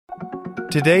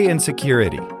Today in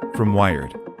Security from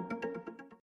Wired.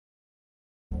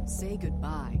 Say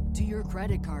goodbye to your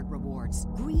credit card rewards.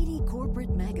 Greedy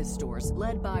corporate mega stores,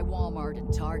 led by Walmart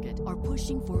and Target, are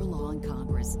pushing for a law in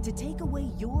Congress to take away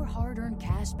your hard-earned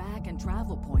cash back and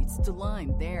travel points to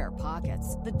line their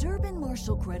pockets. The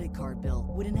Durbin-Marshall credit card bill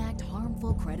would enact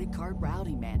harmful credit card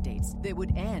routing mandates that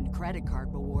would end credit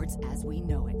card rewards as we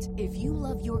know it. If you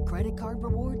love your credit card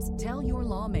rewards, tell your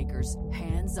lawmakers,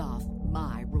 hands off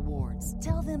my rewards.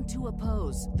 Tell them to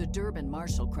oppose the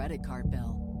Durbin-Marshall credit card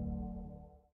bill.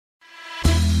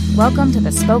 Welcome to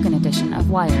the spoken edition of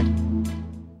Wired.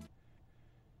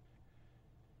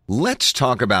 Let's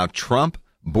talk about Trump,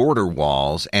 border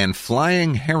walls, and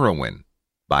flying heroin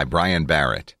by Brian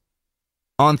Barrett.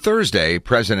 On Thursday,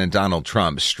 President Donald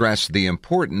Trump stressed the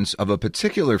importance of a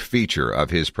particular feature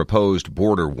of his proposed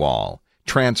border wall,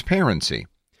 transparency.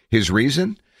 His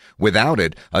reason? Without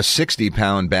it, a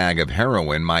 60-pound bag of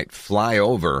heroin might fly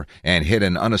over and hit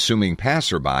an unassuming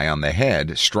passerby on the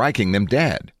head, striking them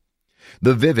dead.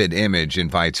 The vivid image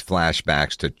invites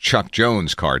flashbacks to Chuck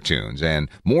Jones cartoons and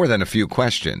more than a few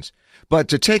questions. But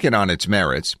to take it on its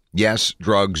merits, yes,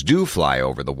 drugs do fly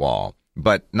over the wall,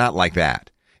 but not like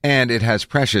that. And it has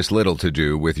precious little to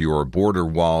do with your border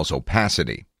wall's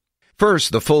opacity.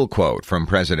 First, the full quote from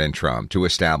President Trump to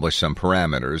establish some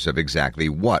parameters of exactly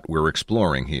what we're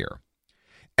exploring here.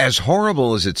 As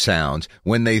horrible as it sounds,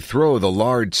 when they throw the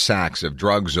large sacks of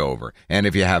drugs over, and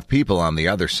if you have people on the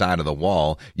other side of the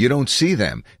wall, you don't see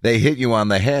them. They hit you on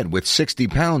the head with 60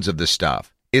 pounds of the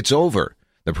stuff. It's over,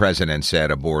 the president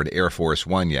said aboard Air Force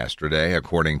One yesterday,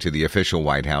 according to the official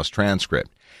White House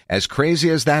transcript. As crazy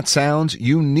as that sounds,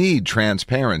 you need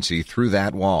transparency through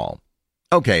that wall.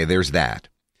 Okay, there's that.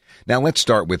 Now let's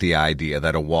start with the idea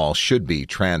that a wall should be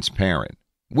transparent,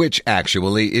 which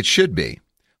actually it should be.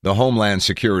 The Homeland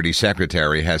Security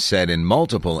Secretary has said in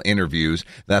multiple interviews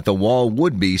that the wall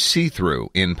would be see-through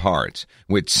in parts,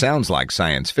 which sounds like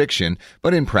science fiction,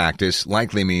 but in practice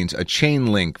likely means a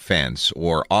chain-link fence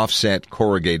or offset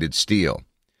corrugated steel.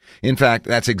 In fact,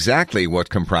 that's exactly what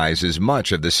comprises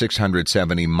much of the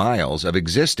 670 miles of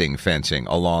existing fencing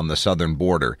along the southern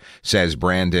border, says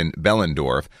Brandon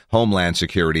Bellendorf, Homeland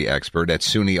Security expert at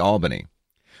SUNY Albany.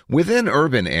 Within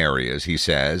urban areas, he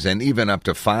says, and even up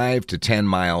to 5 to 10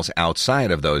 miles outside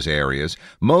of those areas,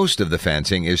 most of the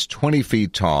fencing is 20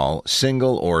 feet tall,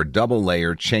 single or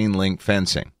double-layer chain-link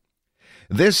fencing.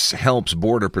 This helps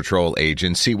Border Patrol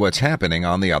agents see what's happening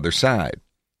on the other side.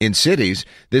 In cities,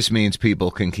 this means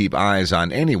people can keep eyes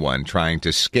on anyone trying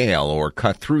to scale or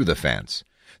cut through the fence.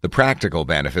 The practical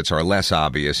benefits are less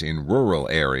obvious in rural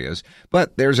areas,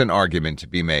 but there's an argument to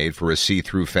be made for a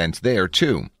see-through fence there,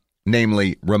 too.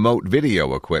 Namely, remote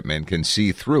video equipment can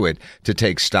see through it to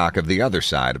take stock of the other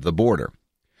side of the border.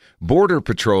 Border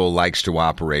Patrol likes to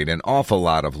operate an awful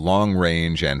lot of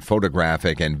long-range and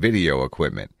photographic and video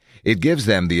equipment. It gives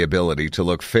them the ability to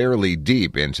look fairly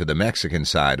deep into the Mexican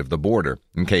side of the border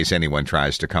in case anyone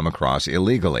tries to come across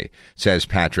illegally, says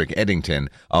Patrick Eddington,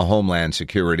 a Homeland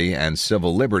Security and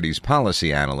Civil Liberties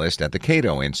Policy Analyst at the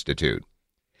Cato Institute.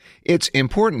 It's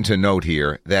important to note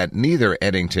here that neither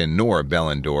Eddington nor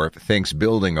Bellendorf thinks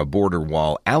building a border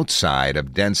wall outside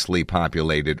of densely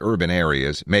populated urban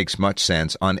areas makes much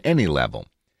sense on any level.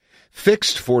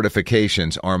 Fixed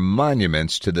fortifications are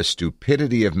monuments to the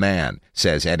stupidity of man,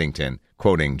 says Eddington,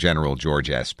 quoting General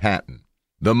George S. Patton.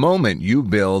 The moment you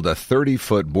build a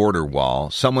 30-foot border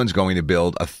wall, someone's going to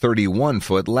build a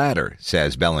 31-foot ladder,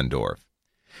 says Bellendorf.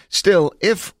 Still,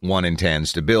 if one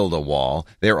intends to build a wall,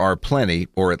 there are plenty,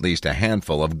 or at least a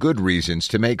handful, of good reasons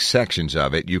to make sections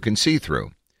of it you can see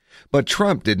through. But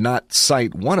Trump did not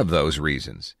cite one of those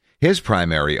reasons. His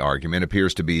primary argument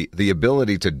appears to be the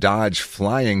ability to dodge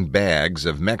flying bags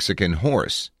of Mexican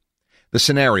horse. The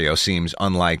scenario seems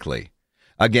unlikely.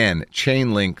 Again,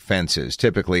 chain-link fences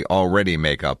typically already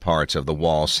make up parts of the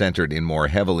wall centered in more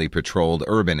heavily patrolled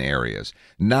urban areas,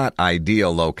 not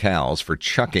ideal locales for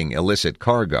chucking illicit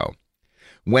cargo.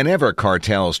 Whenever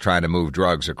cartels try to move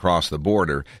drugs across the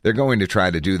border, they're going to try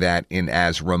to do that in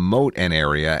as remote an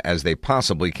area as they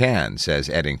possibly can, says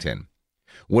Eddington.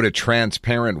 Would a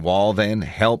transparent wall then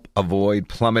help avoid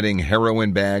plummeting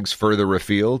heroin bags further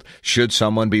afield should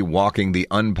someone be walking the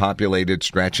unpopulated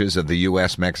stretches of the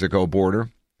U.S.-Mexico border?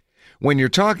 When you're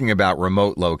talking about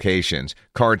remote locations,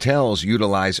 cartels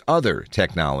utilize other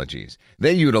technologies.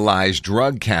 They utilize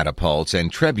drug catapults and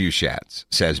trebuchets,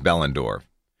 says Bellendorf.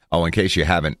 Oh, in case you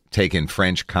haven't taken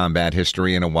French combat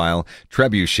history in a while,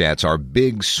 trebuchets are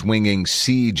big swinging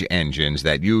siege engines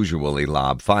that usually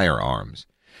lob firearms.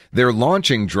 They're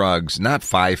launching drugs not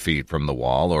 5 feet from the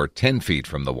wall or 10 feet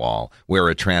from the wall, where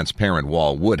a transparent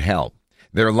wall would help.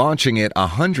 They're launching it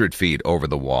 100 feet over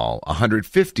the wall,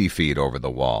 150 feet over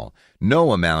the wall.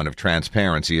 No amount of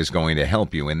transparency is going to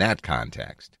help you in that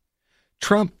context.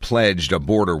 Trump pledged a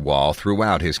border wall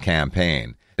throughout his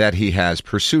campaign. That he has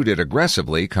pursued it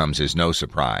aggressively comes as no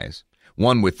surprise.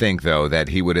 One would think, though, that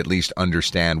he would at least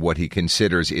understand what he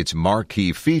considers its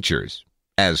marquee features,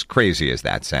 as crazy as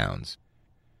that sounds.